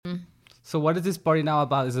So what is this party now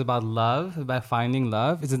about? Is it about love? About finding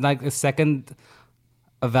love? Is it like a second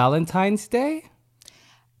Valentine's Day?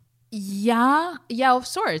 Yeah, of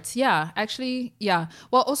sorts. Yeah, actually, yeah.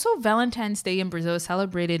 Well, also Valentine's Day in Brazil is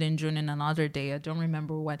celebrated in June in another day. I don't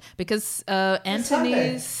remember when. Because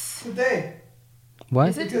Anthony's... Today. What?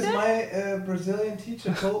 Is it Because today? my Brazilian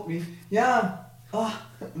teacher told me, yeah. Oh,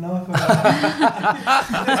 no, I forgot.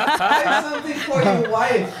 I have something for your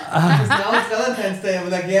wife. Because now it's Valentine's Day. I'm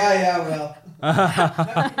like, yeah, well.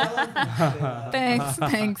 Happy Valentine's Day.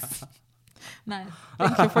 Thanks. Nice.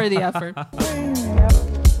 Thank you for the effort.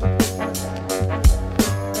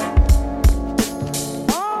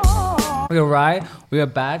 We're right. We are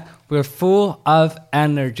back. We're full of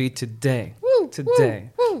energy today. Today.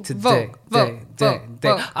 Vote.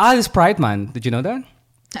 It's Pride Month. Did you know that?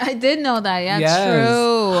 I did know that. Yeah, Yes.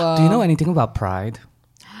 true. Do you know anything about Pride?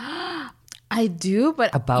 I do,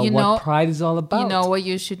 but About you what know, Pride is all about? you know what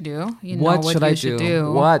you should do. You know what should I you should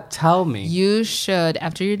do. What? Tell me. You should,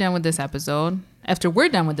 after you're done with this episode, after we're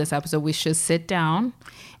done with this episode, we should sit down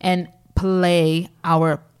and play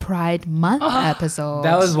our Pride Month episode.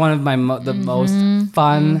 That was one of my the most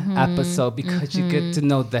fun episode because you get to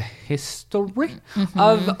know the history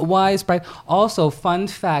of why is Pride. Also, fun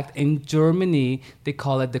fact, in Germany, they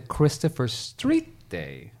call it the Christopher Street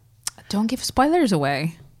Day. Don't give spoilers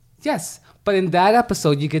away. Yes, but in that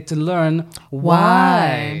episode, you get to learn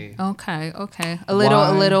why. Okay. A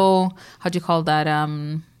little, how do you call that?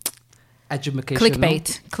 Education.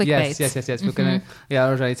 Clickbait. Yes. We're gonna. Yeah,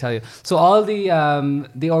 I'll already tell you. So all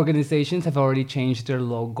the organizations have already changed their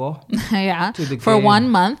logo. Yeah. To the For game. 1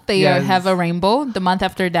 month, they Yes. have a rainbow. The month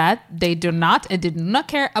after that, they did not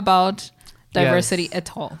care about diversity Yes.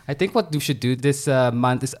 at all. I think what we should do this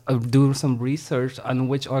month is do some research on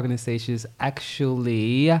which organizations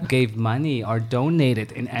actually gave money or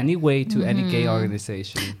donated in any way to any gay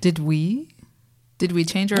organization. Did we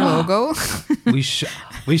change our logo? We should.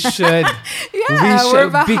 We should. Yeah, we're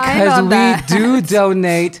behind because on we that. do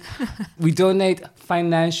donate. We donate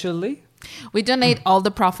financially. We donate all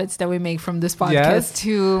the profits that we make from this podcast Yes.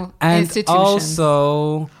 to And institutions.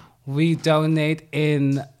 also, we donate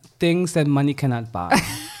in things that money cannot buy.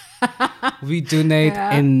 We donate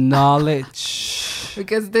Yeah. in knowledge.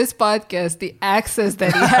 Because this podcast, the access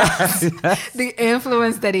that he has, the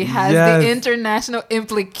influence that he has, Yes. the international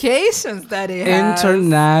implications that he has.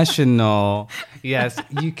 International. Yes,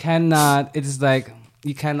 you cannot. It's like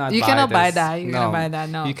you cannot. You buy cannot this. buy that. You cannot buy that,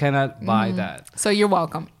 no. you cannot buy that. So you're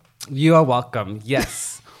welcome. You are welcome.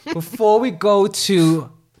 Yes. Before we go to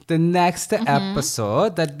the next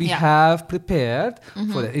episode that we Yeah. have prepared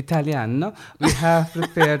for the Italiano, we have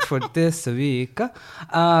prepared for this week.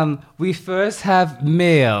 We first have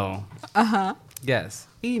mail. Yes,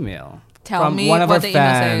 email. Tell from me one of what our the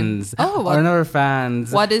email said. fans. Oh, what- one of our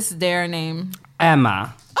fans. What is their name?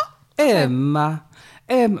 Emma. Emma.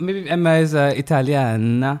 Maybe Emma is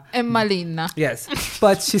Italiana. Emmalina. Yes,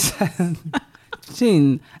 but she said,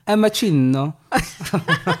 Emma Cinno.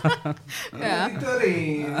 Yeah.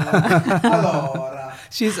 Vittorino. Allora.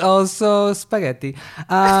 She's also spaghetti.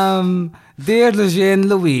 Dear Lucia and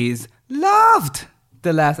Louise, loved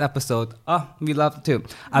the last episode. Oh, we loved it too.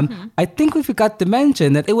 I think we forgot to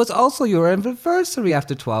mention that it was also your anniversary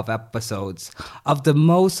after 12 episodes of the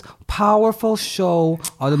most powerful show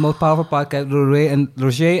or the most powerful podcast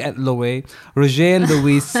Roger and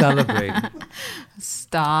Louise celebrate.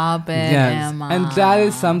 Stop it, Yes, Emma. and that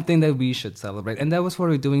is something that we should celebrate. And that was what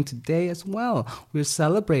we're doing today as well. We're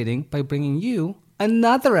celebrating by bringing you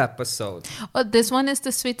another episode. Well, this one is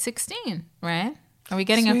the Sweet 16, right? Are we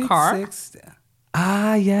getting Sweet a car? 16.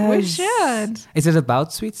 Ah, yes. We should. Is it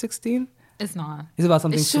about Sweet 16? It's not. It's about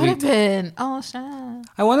something It should have sweet. been. Oh, shut up.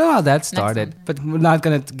 I wonder how that started, but we're not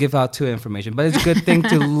going to give out too information. But it's a good thing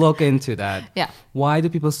to look into that. Yeah. Why do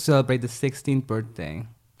people celebrate the 16th birthday?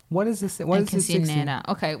 What is this? What And is the 16th? Quinceañera.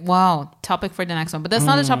 Okay, wow. Topic for the next one. But that's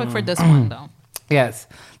not a topic for this one, though. Yes.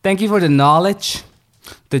 Thank you for the knowledge,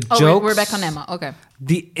 the Oh, jokes. we're back on Emma. Okay.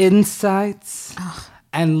 The insights,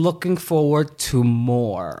 and looking forward to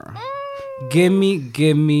more.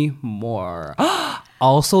 Gimme more.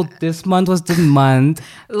 Also, this month was the month.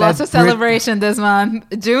 Lots that of celebration this month.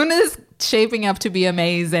 June is shaping up to be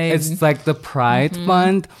amazing. It's like the Pride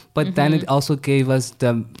month, but then it also gave us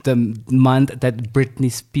the month that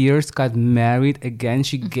Britney Spears got married again.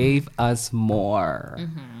 She gave us more.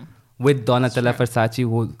 With Donatella Versace,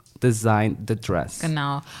 who designed the dress. And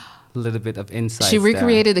now A little bit of insight. she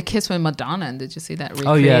recreated the kiss with Madonna. And did you see that?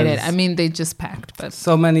 Oh, Recreated. yes. I mean, they just packed, but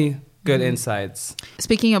So many Good insights.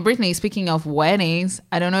 Speaking of Brittany, speaking of weddings,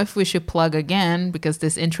 I don't know if we should plug again because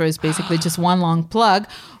this intro is basically just one long plug,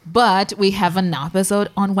 but we have an episode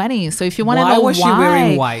on weddings. So if you want to know Why was she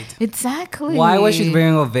wearing white? Exactly. Why was she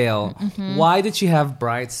wearing a veil? Why did she have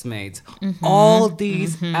bridesmaids? All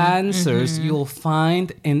these answers you'll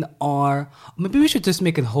find in our... Maybe we should just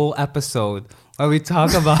make a whole episode where we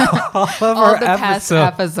talk about all of all our the past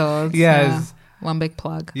episodes? Yes. Yeah. One big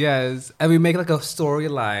plug. Yes. And we make like a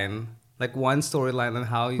storyline, like one storyline on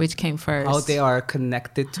how... Which came first? How they are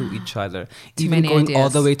connected to each other. Too Even many going all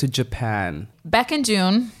ideas. the way to Japan. Back in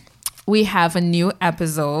June, we have a new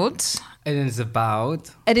episode. It is about...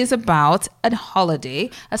 It is about a holiday,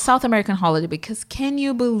 a South American holiday, because can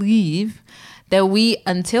you believe that we,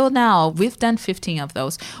 until now, we've done 15 of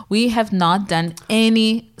those. We have not done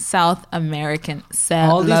any South American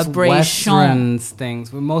all these celebration. Western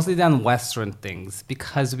things. We've mostly done Western things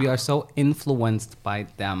because we are so influenced by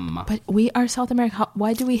them. But we are South America.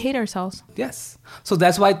 Why do we hate ourselves? Yes. So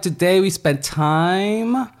that's why today we spent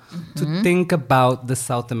time to think about the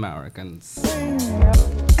South Americans.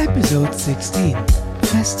 Episode 16,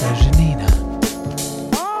 Festa Junina.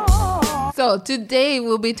 So today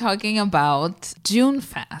we'll be talking about June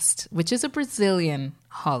Fast, which is a Brazilian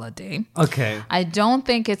holiday. Okay. I don't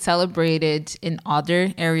think it's celebrated in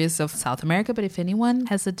other areas of South America, but if anyone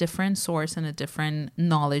has a different source and a different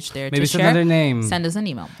knowledge there Maybe to it's share, another name. send us an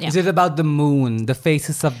email. Yeah. Is it about the moon, the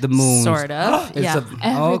faces of the moon? Sort of. It's Yeah.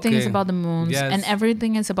 Everything is okay. about the moons. Yes. And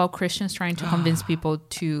everything is about Christians trying to convince people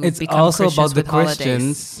to It's become also Christians about the with holidays.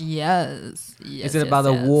 Christians. Yes. Yes. Is it about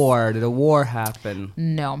a yes. war? Did a war happen?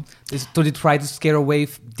 No. Do they try to scare away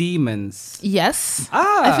demons? Yes.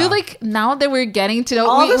 Ah. I feel like now that we're getting to know,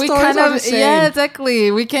 All the we stories kind are of, the same. yeah,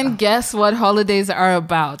 exactly. We can guess what holidays are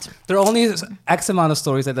about. There are only X amount of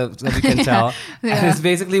stories that we can tell. Yeah. And it's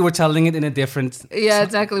basically we're telling it in a different... Yeah,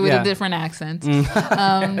 exactly, with Yeah. a different accent.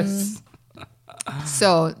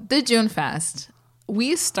 So, the June Fast.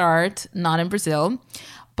 We start not in Brazil,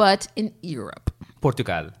 but in Europe.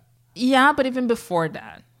 Portugal. Yeah, but even before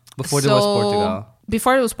that. Before there was Portugal.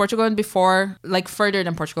 Before it was Portugal and before, like further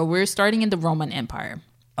than Portugal, we're starting in the Roman Empire.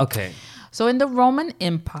 Okay. So in the Roman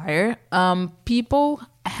Empire, people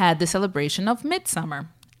had the celebration of Midsummer,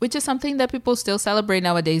 which is something that people still celebrate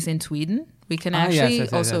nowadays in Sweden. We can actually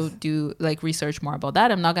yes, also yes. do like research more about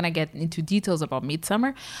that. I'm not going to get into details about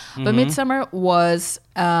Midsummer, but Midsummer was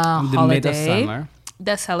a In the mid of holiday summer.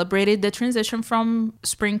 that celebrated the transition from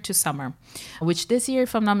spring to summer, which this year,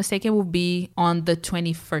 if I'm not mistaken, will be on the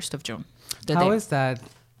 21st of June. The How day. is that?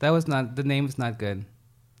 That was not... The name is not good.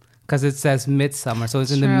 Because it says midsummer. So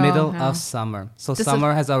it's in the True, middle yeah. of summer. So This is-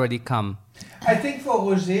 summer has already come. I think for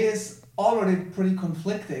Roger it's already pretty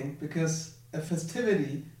conflicting because a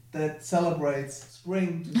festivity that celebrates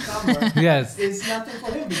spring to summer Yes. is nothing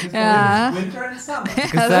for him because Yeah. for him it's winter and summer. Yeah,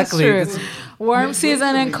 that's Exactly. true. It's- Warm Mid- season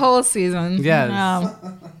and winter. cold season. Yes. Yeah.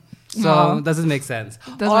 So No. doesn't make sense.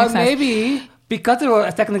 Doesn't Or make sense. maybe because there were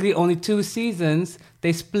technically only 2 seasons,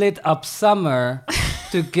 they split up summer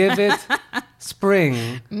to give it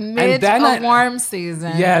spring. Mid then warm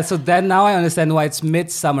season. Yeah, so then now I understand why it's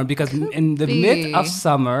midsummer because in the be. mid of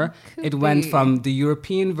summer, Could it went be. from the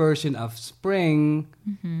European version of spring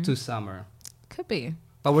to summer. Could be.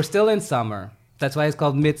 But we're still in summer. That's why it's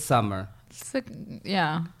called midsummer. It's like,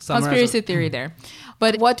 yeah. Summer Conspiracy theory there.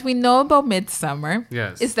 But what we know about midsummer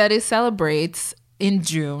Yes. is that it celebrates in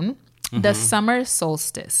June the summer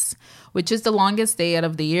solstice, which is the longest day out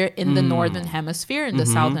of the year in the northern hemisphere. In the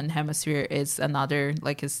southern hemisphere is another,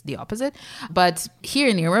 like is the opposite. But here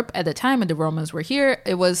in Europe at the time when the Romans were here,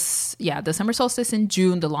 it was, the summer solstice in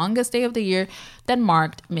June, the longest day of the year that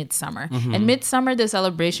marked midsummer. And midsummer, the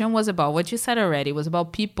celebration was about what you said already. It was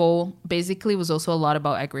about people, basically it was also a lot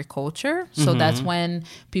about agriculture. So that's when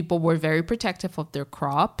people were very protective of their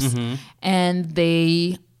crops and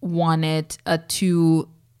they wanted to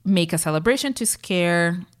make a celebration to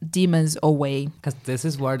scare demons away. Because this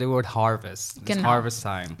is where the word harvest. It's Genau. harvest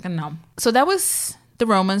time. No. So that was the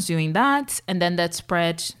Romans doing that, and then that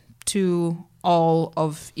spread to all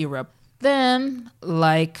of Europe. Then,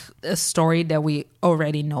 like a story that we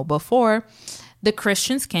already know before, the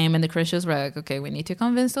Christians came and the Christians were like, okay, we need to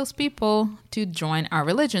convince those people to join our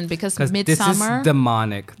religion because Because this midsummer... is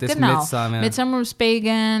demonic. This Genau. midsummer. Midsummer was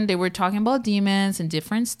pagan. They were talking about demons and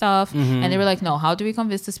different stuff. And they were like, no, how do we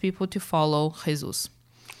convince these people to follow Jesus?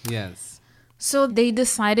 Yes. So they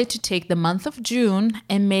decided to take the month of June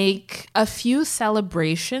and make a few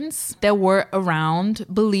celebrations that were around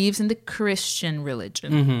beliefs in the Christian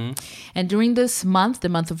religion. And during this month, the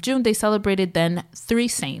month of June, they celebrated then 3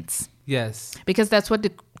 saints. Yes. Because that's what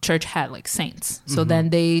the church had like saints. So then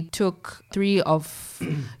they took 3 of,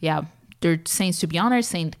 their saints to be honored: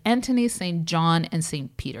 Saint Anthony, Saint John, and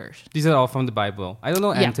Saint Peter. These are all from the Bible. I don't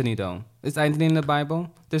know Yeah. Anthony though. Is Anthony in the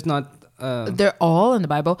Bible? There's not. They're all in the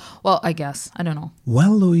Bible. Well, I guess. I don't know.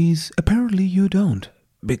 Well, Louise, apparently you don't.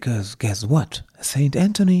 Because guess what? Saint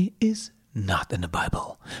Anthony is not in the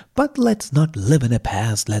Bible. But let's not live in the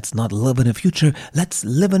past. Let's not live in the future. Let's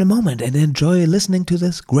live in a moment and enjoy listening to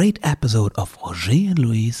this great episode of Roger and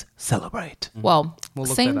Louise Celebrate. Well, We'll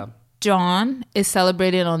look Saint that up. John is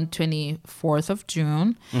celebrated on 24th of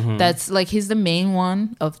June. That's like, he's the main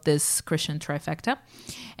one of this Christian trifecta.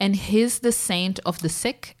 And he's the saint of the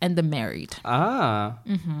sick and the married. I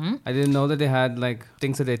didn't know that they had like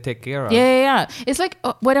things that they take care of. Yeah. It's like,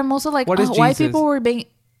 what I'm also like, What is why Jesus? people were being,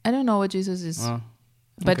 I don't know what Jesus is.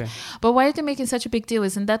 But okay. but why are they making such a big deal?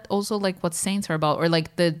 Isn't that also like what saints are about? Or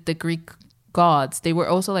like the Greek gods, they were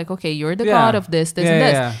also like, okay, you're the god of this, and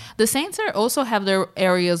this. Yeah. The saints are also have their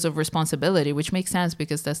areas of responsibility, which makes sense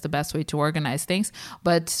because that's the best way to organize things.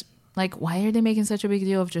 But like, why are they making such a big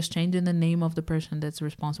deal of just changing the name of the person that's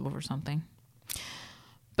responsible for something?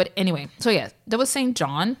 But anyway, so yeah, that was Saint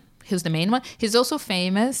John. He was the main one. He's also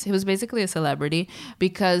famous. He was basically a celebrity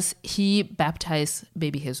because he baptized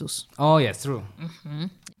baby Jesus. Oh yes, true.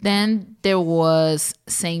 Then there was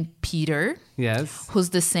Saint Peter, Yes. who's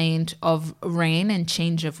the saint of rain and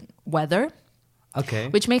change of weather, Okay.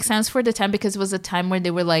 which makes sense for the time because it was a time where they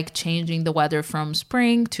were like changing the weather from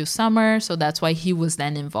spring to summer. So that's why he was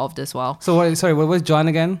then involved as well. So what was John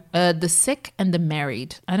again? The sick and the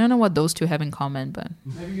married. I don't know what those two have in common, but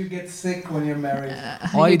Maybe you get sick when you're married.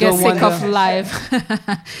 Oh, you you get don't sick want of the- life.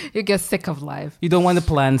 You get sick of life. You don't want the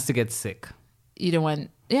plants to get sick. You don't want,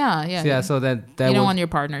 yeah. So that You would, don't want your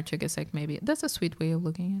partner to get sick, maybe. That's a sweet way of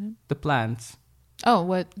looking at it. the plants. Oh,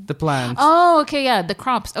 what? The plants. Oh, okay, yeah, the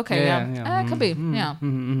crops. Okay, Yeah, yeah. yeah. Could be, yeah.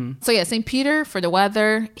 So yeah, St. Peter for the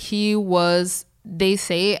weather, he was, they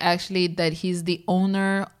say actually that he's the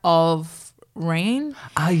owner of rain.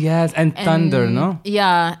 Ah yes, and thunder, no?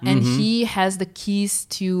 Yeah, and he has the keys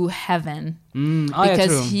to heaven. Oh, yeah,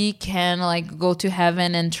 Because true. he can like go to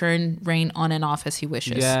heaven and turn rain on and off as he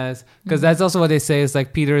wishes. Yes, because that's also what they say. Is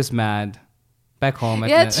like Peter is mad back home.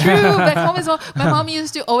 Yeah, true. Back home as well. My mom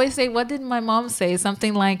used to always say, what did my mom say?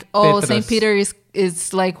 Something like, oh, Petrus. St. Peter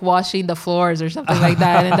is like washing the floors or something like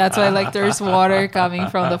that. And that's why like there's water coming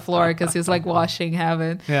from the floor because he's like washing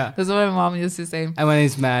heaven. Yeah. That's what my mom used to say. And when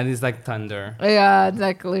he's mad, he's like thunder. Yeah,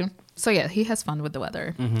 exactly. So yeah, he has fun with the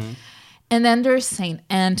weather. And then there's St.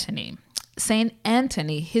 Anthony. St.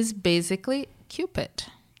 Anthony, he's basically Cupid.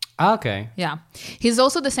 Ah, okay. Yeah. He's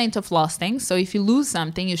also the saint of lost things. So if you lose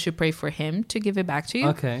something, you should pray for him to give it back to you.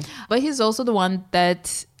 Okay. But he's also the one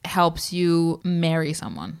that helps you marry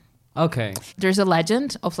someone. Okay. There's a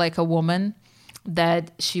legend of like a woman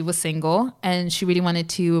that she was single and she really wanted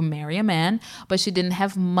to marry a man, but she didn't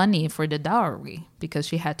have money for the dowry because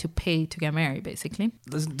she had to pay to get married, basically.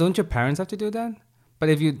 Don't your parents have to do that? But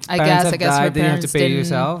if you I parents have guess her died, then you have to parents pay didn't-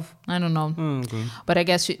 yourself. I don't know. Okay. But I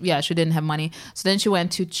guess she didn't have money. So then she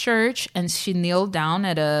went to church and she kneeled down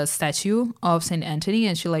at a statue of St. Anthony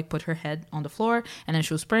and she like put her head on the floor and then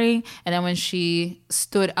she was praying. And then when she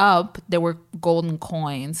stood up, there were golden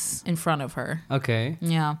coins in front of her. Okay.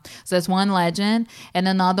 Yeah. So that's one legend. And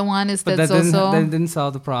another one is But that's that also... didn't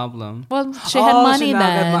solve the problem. well, she had Oh, money she now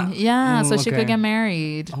got then. mo- Yeah, so she okay. could get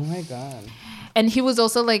married. Oh my god. And he was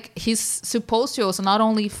also like, he's supposed to also not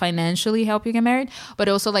only financially help you get married, but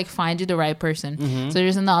also like find you the right person. So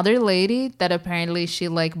there's another lady that apparently she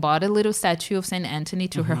like bought a little statue of St. Anthony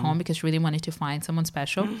to her home because she really wanted to find someone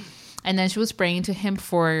special. And then she was praying to him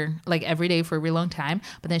for like every day for a really long time,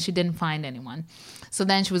 but then she didn't find anyone. So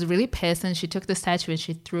then she was really pissed and she took the statue and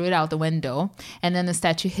she threw it out the window. And then the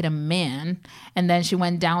statue hit a man. And then she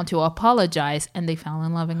went down to apologize and they fell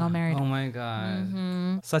in love and got married. Oh my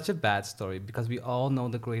god. Such a bad story because we all know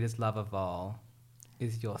the greatest love of all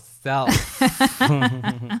is yourself.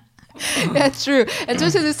 That's true. And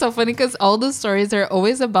just it's so funny because all the stories are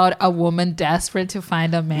always about a woman desperate to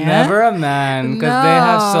find a man. Never a man because they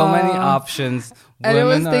have so many No. options. And I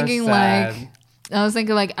was Women are thinking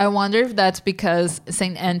sad. I wonder if that's because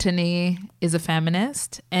St. Anthony is a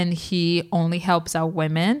feminist and he only helps out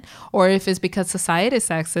women, or if it's because society is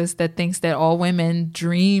sexist that thinks that all women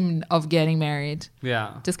dream of getting married.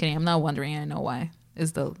 Yeah. Just kidding. I'm not wondering. I know why. This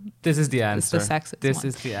is the It's answer. the sexist This one.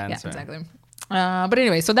 is the answer. Yeah, exactly. But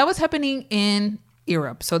anyway, so that was happening in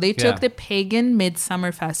Europe. So they took Yeah. the pagan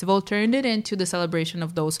midsummer festival, turned it into the celebration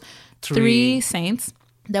of those Three. three saints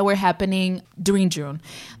that were happening during June.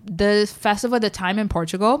 The festival at the time in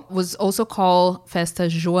Portugal was also called Festa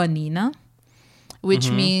Joanina, which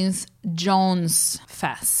means Jones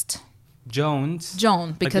Fest. Jones.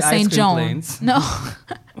 Joan, because the ice Saint cream Joan. planes. No,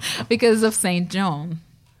 because of Saint John.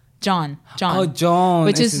 John. Oh, Joan.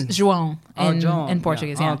 Which It's is in- João Joan, in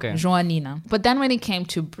Portuguese. yeah. Yeah. Oh, okay. Joanina. But then when it came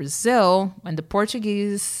to Brazil, when the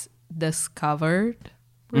Portuguese discovered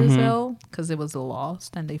Brazil, because it was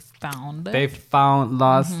lost and they found it. They found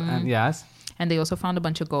lost and yes. And they also found a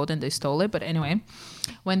bunch of gold and they stole it. But anyway,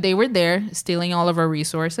 when they were there stealing all of our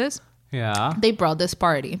resources, Yeah. they brought this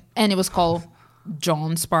party. And it was called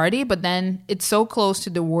John's Party. But then it's so close to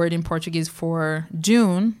the word in Portuguese for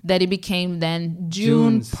June that it became then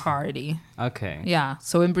June June's. Party. Okay. Yeah.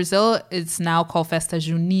 So in Brazil, it's now called Festa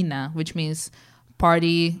Junina, which means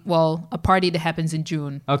party, well, a party that happens in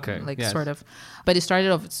June. Okay, Like yes. sort of. But it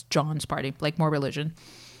started off as John's Party, like more religion.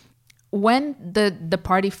 When the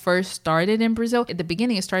party first started in Brazil, at the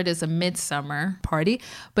beginning it started as a midsummer party.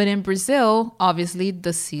 But in Brazil, obviously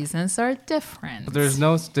the seasons are different. But there's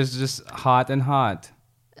just hot and hot.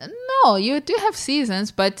 No, you do have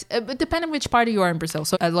seasons, but depending which party you are in Brazil.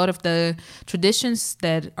 So a lot of the traditions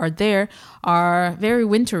that are there are very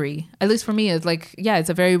wintry. At least for me, it's like, yeah, it's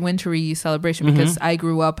a very wintry celebration because I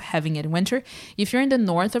grew up having it in winter. If you're in the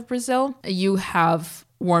north of Brazil, you have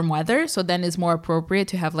warm weather, so then it's more appropriate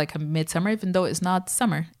to have like a midsummer, even though it's not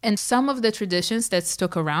summer. And some of the traditions that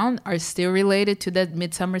stuck around are still related to that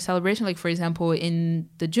midsummer celebration. Like, for example, in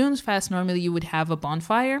the June's Fest, normally you would have a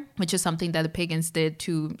bonfire, which is something that the pagans did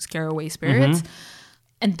to scare away spirits.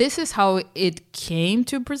 And this is how it came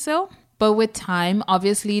to Brazil. But with time,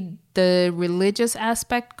 obviously, the religious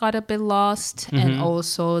aspect got a bit lost, and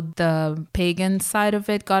also the pagan side of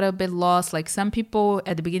it got a bit lost. Like some people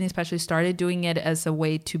at the beginning especially started doing it as a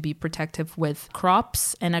way to be protective with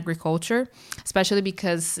crops and agriculture, especially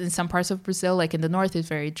because in some parts of Brazil, like in the north, it's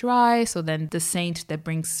very dry. So then the saint that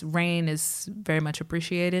brings rain is very much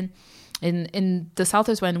appreciated. In the south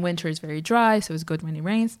is when winter is very dry, so it's good when it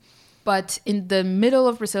rains. But in the middle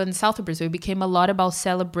of Brazil and the south of Brazil, it became a lot about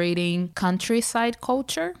celebrating countryside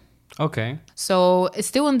culture. Okay. So it's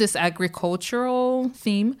still in this agricultural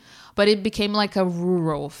theme, but it became like a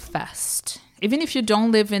rural fest. Even if you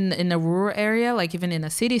don't live in a rural area, like even in a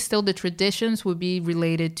city, still the traditions would be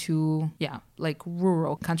related to, like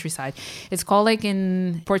rural countryside. It's called, like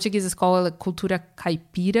in Portuguese, it's called like cultura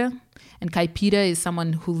caipira. And caipira is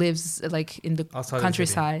someone who lives like in the Outside the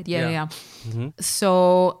countryside. city. Yeah.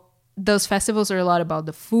 So those festivals are a lot about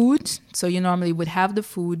the food. So you normally would have the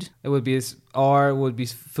food. It would be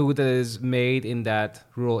food that is made in that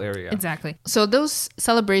rural area. Exactly. So those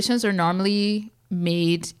celebrations are normally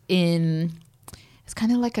made in, it's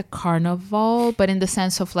kind of like a carnival, but in the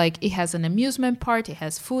sense of like it has an amusement part, it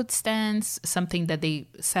has food stands, something that they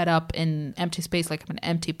set up in empty space, like an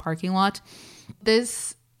empty parking lot.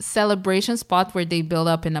 This celebration spot where they build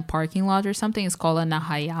up in a parking lot or something is called an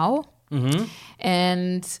arraial.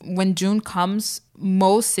 And when June comes,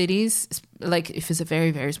 most cities, like if it's a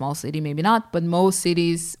very, very small city, maybe not, but most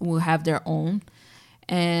cities will have their own.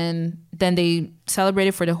 And then they celebrate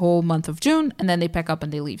it for the whole month of June, and then they pack up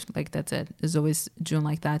and they leave. Like, that's it. It's always June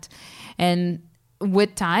like that. And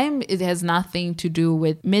with time, it has nothing to do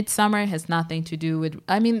with midsummer. It has nothing to do with,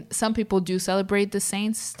 I mean, some people do celebrate the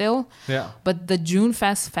saints still. Yeah. But the June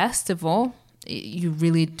Festival, you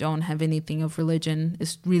really don't have anything of religion.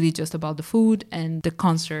 It's really just about the food and the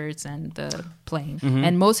concerts and the playing.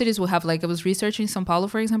 And most cities will have, like, I was researching, São Paulo,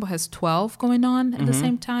 for example, has 12 going on at the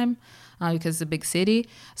same time. Because it's a big city.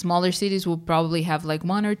 Smaller cities will probably have like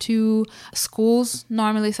 1 or 2. Schools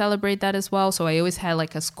normally celebrate that as well. So I always had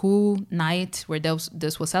like a school night where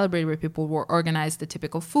this was celebrated, where people will organize the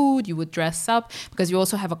typical food. You would dress up because you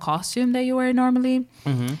also have a costume that you wear normally.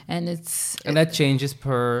 And And that changes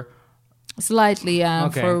per... Slightly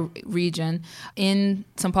Okay. for region. In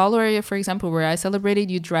São Paulo area, for example, where I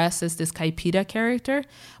celebrated, you dress as this caipira character,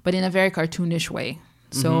 but in a very cartoonish way.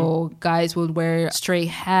 So guys would wear stray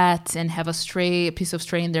hats and have a piece of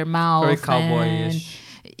stray in their mouth. Very cowboyish.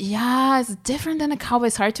 Yeah, it's different than a cowboy.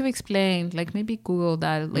 It's hard to explain. Like, maybe Google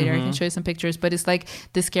that later. I can show you some pictures. But it's like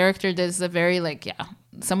this character that's a very, like,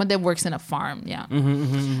 someone that works in a farm. Yeah.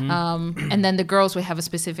 And then the girls would have a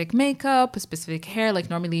specific makeup, a specific hair. Like,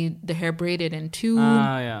 normally the hair braided in two.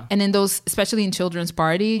 yeah. And in those, especially in children's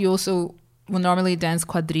party, you also will normally dance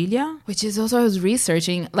quadrilha, which is also, I was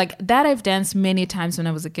researching, like that I've danced many times when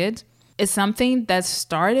I was a kid. It's something that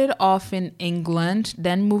started off in England,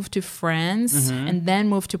 then moved to France, and then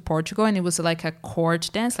moved to Portugal. And it was like a court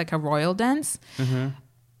dance, like a royal dance.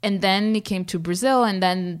 And then it came to Brazil, and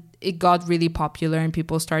then it got really popular and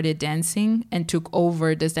people started dancing and took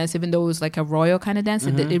over this dance, even though it was like a royal kind of dance.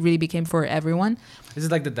 It really became for everyone. Is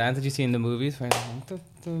it like the dance that you see in the movies?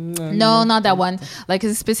 No, not that one. Like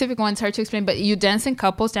a specific one, it's hard to explain, but you dance in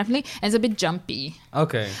couples definitely, and it's a bit jumpy.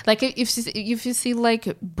 Okay. Like if you see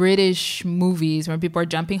like British movies where people are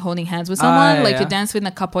jumping, holding hands with someone, yeah, like yeah. you dance with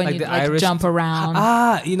a couple and Like you the like Irish jump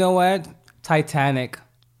around. You know what? Titanic.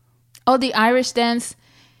 Oh, the Irish dance.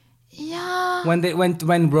 Yeah.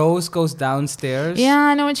 When Rose goes downstairs. Yeah,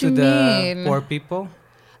 I know what to you the mean. poor people.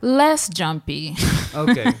 Less jumpy.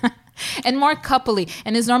 Okay. And more coupley.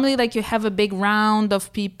 And it's normally like you have a big round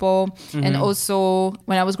of people. And also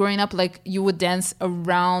when I was growing up, like you would dance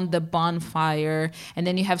around the bonfire, and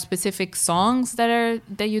then you have specific songs that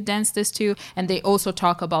you dance this to, and they also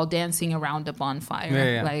talk about dancing around the bonfire.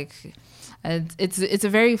 Yeah. Like it's a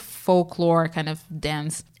very folklore kind of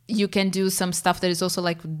dance. You can do some stuff that is also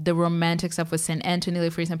like the romantic stuff with St. Anthony.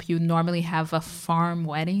 Like, for example, you normally have a farm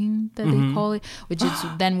wedding that they call it, which is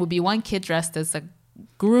then would be one kid dressed as a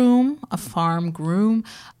groom, a farm groom,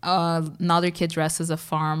 another kid dressed as a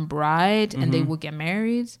farm bride, and they will get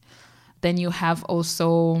married. Then you have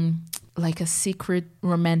also like a secret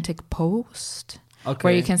romantic post. Okay.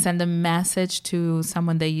 Where you can send a message to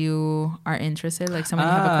someone that you are interested, like someone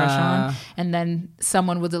you have a crush on, and then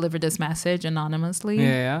someone will deliver this message anonymously.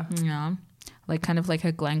 Yeah. Yeah. Like kind of like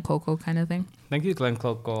a Glen Coco kind of thing. Thank you, Glen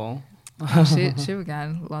Coco. she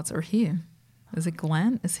got lots, or he. Is it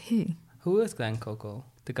Glen? Is he? Who is Glen Coco?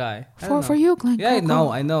 The guy. I don't For know. you, Glen Yeah, Coco.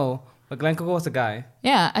 I know. But Glen Coco was the guy.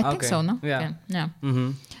 Yeah, I think Okay. so, no? Yeah. Yeah.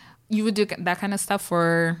 Mm-hmm. You would do that kind of stuff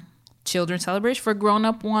for children's celebration. For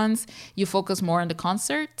grown-up ones, you focus more on the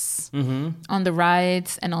concerts, on the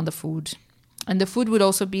rides, and on the food. And the food would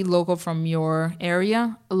also be local from your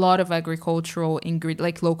area. A lot of agricultural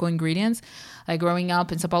like local ingredients. Like growing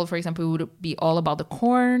up in Sao Paulo, for example, it would be all about the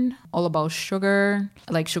corn, all about sugar,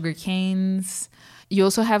 like sugar canes. You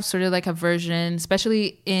also have sort of like a version,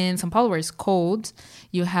 especially in Sao Paulo where it's cold,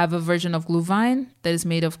 you have a version of glühwein that is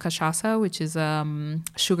made of cachaça, which is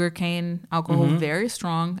sugarcane alcohol, very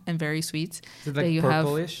strong and very sweet. Is it that like you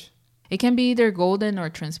purplish? It can be either golden or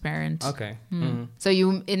transparent. Okay. So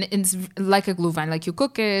it's like a glühwein, like you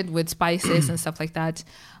cook it with spices and stuff like that.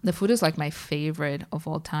 The food is like my favorite of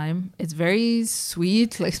all time. It's very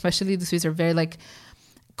sweet, like especially the sweets are very like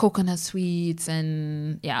coconut sweets,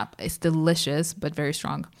 and yeah, it's delicious but very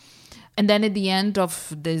strong. And then at the end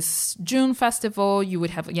of this June festival, you would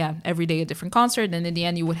have every day a different concert, and in the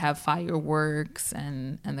end you would have fireworks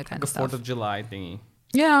and the kind The of stuff. 4th of July thingy.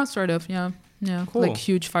 Yeah, sort of. Yeah. Cool. Like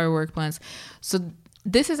huge firework plans. So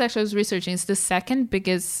this is actually, I was researching, it's the second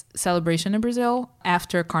biggest celebration in Brazil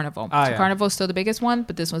after Carnival. So Carnival is still the biggest one,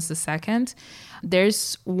 but this was the second.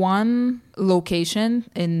 There's one location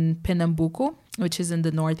in Pernambuco, which is in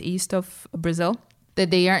the northeast of Brazil,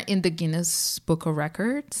 that they are in the Guinness Book of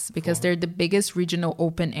Records because they're the biggest regional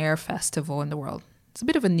open air festival in the world. It's a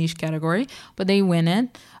bit of a niche category, but they win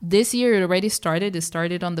it. This year it already started. It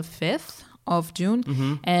started on the 5th of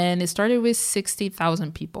June, and it started with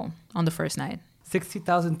 60,000 people on the first night.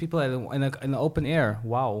 60,000 people in the open air.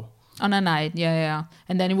 Wow. On a night, yeah.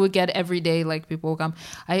 And then it would get every day, like people will come.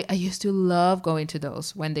 I used to love going to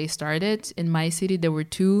those when they started. In my city, there were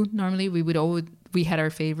two. Normally, we had our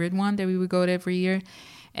favorite one that we would go to every year.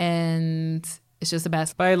 And it's just the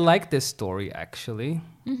best. But I like this story, actually,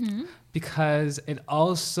 because it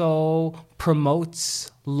also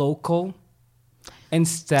promotes local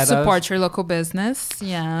support your local business.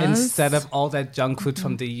 Yeah. Instead of all that junk food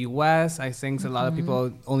from the US, I think a lot of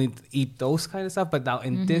people only eat those kind of stuff. But now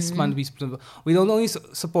in this month, we don't only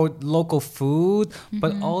support local food,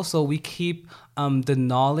 but also we keep the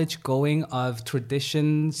knowledge going of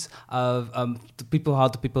traditions of how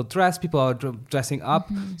the people dress, people are dressing up.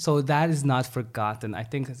 So that is not forgotten. I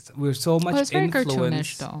think we're so much it's very influenced.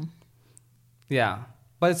 cartoonish, though. Yeah.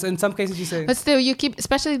 But it's, in some cases you say... But still, you keep...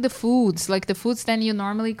 Especially the foods. Like the foods, then you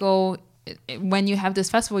normally go... When you have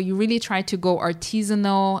this festival, you really try to go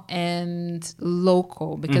artisanal and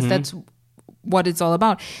local because that's what it's all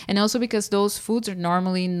about. And also because those foods are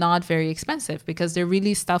normally not very expensive because they're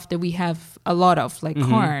really stuff that we have a lot of, like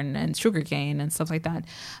corn and sugarcane and stuff like that.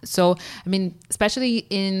 So, I mean, especially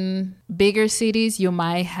in bigger cities, you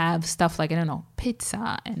might have stuff like, I don't know,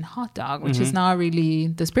 pizza and hot dog, which is not really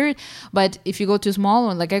the spirit. But if you go to a small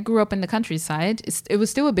one, like I grew up in the countryside, it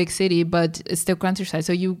was still a big city, but it's still countryside.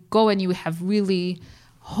 So you go and you have really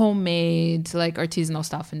homemade, like artisanal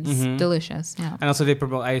stuff, and it's delicious. Yeah. And also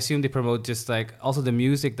I assume they promote just like also the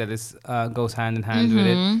music that is goes hand in hand with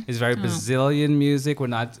it. It's very Brazilian music. They're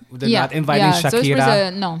not inviting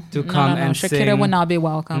Shakira so to come and Shakira sing. would not be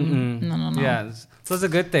welcome. No. Yeah, So it's a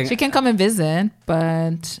good thing. She can come and visit,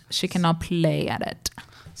 but she cannot play at it.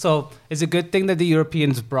 So it's a good thing that the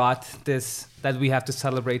Europeans brought this, that we have to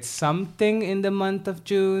celebrate something in the month of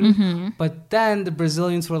June. But then the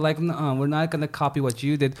Brazilians were like, no, we're not going to copy what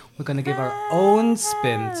you did. We're going to give our own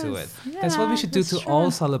spin to it. That's what we should do to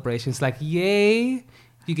all celebrations. Like, yay,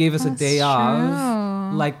 you gave us a day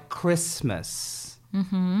off, like Christmas.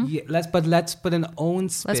 Yeah, let's put an own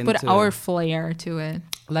spin. Let's put to our it. flair to it.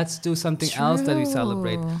 Let's do something else that we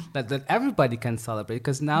celebrate, that everybody can celebrate.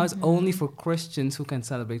 Because now it's only for Christians who can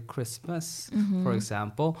celebrate Christmas, for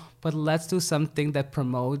example. But let's do something that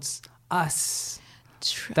promotes us.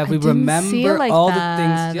 That we remember like all that. the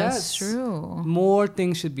things. Yes, That's true. More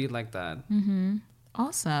things should be like that.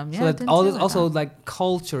 Awesome. Yeah. So I that didn't all see this, it like also that. like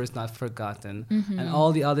culture is not forgotten, and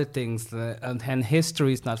all the other things, and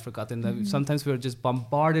history is not forgotten. That sometimes we're just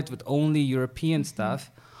bombarded with only European stuff.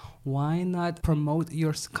 Why not promote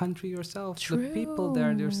your country yourself, the people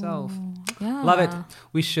there yourself? Yeah. Love it.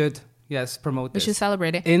 We should, yes, promote We this. should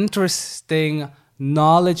celebrate it. Interesting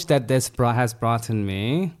knowledge that this has brought in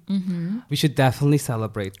me. We should definitely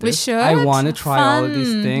celebrate this. We should. I want to try all of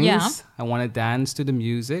these Fun. things. Yeah. I want to dance to the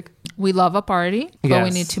music. We love a party, but we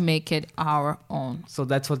Yes. need to make it our own. So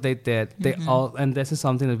that's what they did. They all, and this is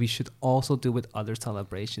something that we should also do with other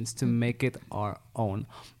celebrations to make it our own.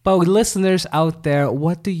 But with listeners out there,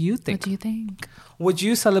 what do you think? What do you think? Would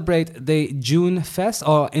you celebrate the June Fest,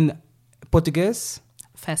 or in Portuguese?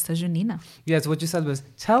 Festa Junina. Yes, what you said was,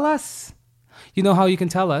 tell us. You know how you can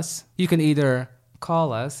tell us? You can either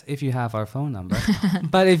call us if you have our phone number.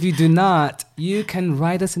 But if you do not, you can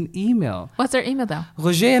write us an email. What's our email though?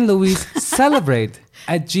 Roger and Louise celebrate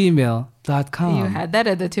at gmail.com. You had that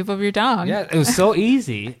at the tip of your tongue. Yeah, it was so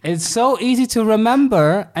easy. It's so easy to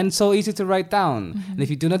remember and so easy to write down. And if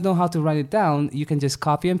you do not know how to write it down, you can just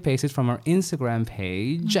copy and paste it from our Instagram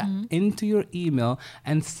page into your email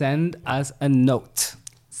and send us a note.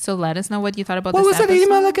 So let us know what you thought about What this was that episode.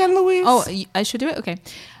 email again, Louise? Oh, I should do it? Okay.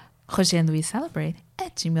 Roger and Louise celebrate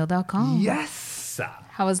at gmail.com. yes.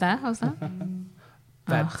 How was that? How's that?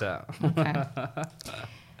 Better. Okay.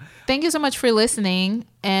 Thank you so much for listening,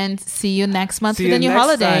 and see you next month See for you the new next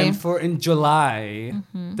holiday. time for in July,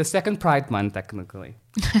 the second Pride month, technically,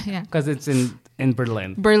 Yeah. because it's in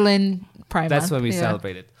Berlin. Berlin Pride That's Month. when we Yeah.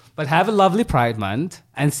 celebrate it. But have a lovely Pride month,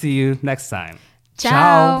 and see you next time.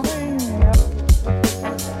 Ciao.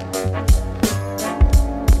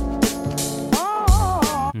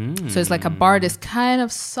 So it's like a bar that's kind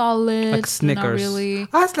of solid. Like Snickers. Not really.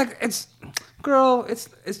 Ah, girl, it's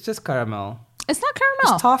just caramel. It's not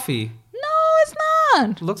caramel. It's toffee. No, it's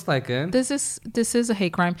not. Looks like it. This is a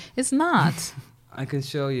hate crime. It's not. I can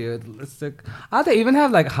show you. It's like, they even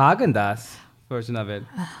have like Haagen-Dazs version of it.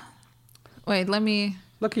 Wait, let me.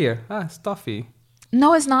 Look here. It's toffee.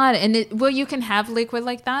 No, it's not. And you can have liquid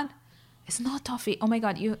like that. It's not toffee. Oh my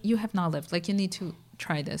god, you have not lived. Like, you need to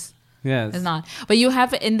try this. Yes. It's not. But you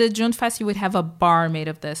have in the June Fest, you would have a bar made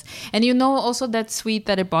of this. And you know also that sweet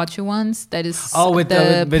that I bought you once, that is with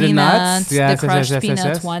the nuts? Yes, the crushed yes, peanuts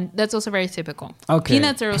yes. one. That's also very typical. Okay.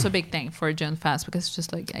 Peanuts are also a big thing for June Fest because it's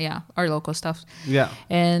just like, yeah, our local stuff. Yeah.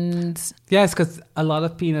 And Yes, because a lot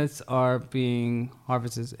of peanuts are being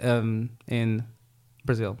harvested in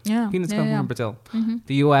Brazil. Yeah, Peanuts yeah, come yeah. from Brazil.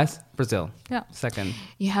 The U.S., Brazil. yeah, Second.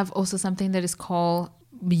 you have also something that is called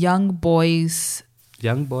Young Boys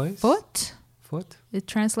Young boys. Foot. Foot. It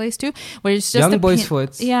translates to, where it's just Young a boys'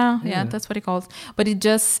 foots. Yeah, that's what it calls. But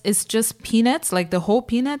it's just peanuts, like the whole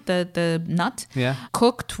peanut, the nut, Yeah.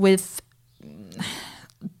 cooked with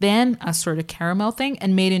then a sort of caramel thing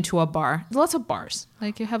and made into a bar. Lots of bars.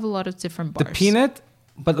 Like, you have a lot of different The bars. peanut,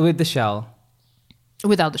 but with the shell.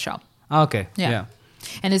 without the shell. Okay. Yeah. Yeah.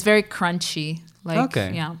 And it's very crunchy. Like,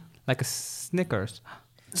 Okay. yeah. Like a Snickers.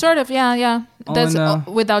 Sort of, yeah. Oh, That's and,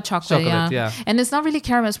 without chocolate, chocolate, yeah. yeah. And it's not really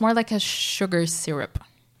caramel, it's more like a sugar syrup.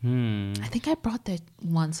 Hmm. I think I brought that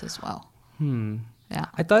once as well. Yeah.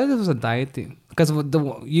 I thought it was a diet thing because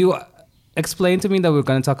you explained to me that we were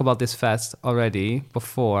going to talk about this fest already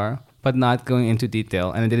before, but not going into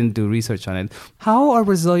detail, and I didn't do research on it. How are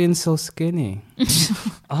Brazilians so skinny?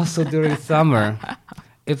 Also during summer,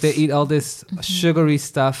 if they eat all this sugary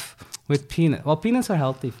stuff with peanut. Well, peanuts are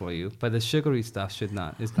healthy for you, but the sugary stuff should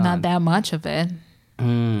not. It's Not that much of it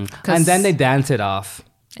And then they dance it off.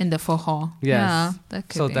 in the forró. Yes. Yeah, that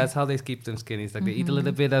could So be. that's how they keep them skinny. It's like they eat a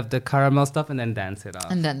little bit of the caramel stuff and then dance it off.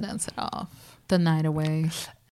 And then dance it off the night away.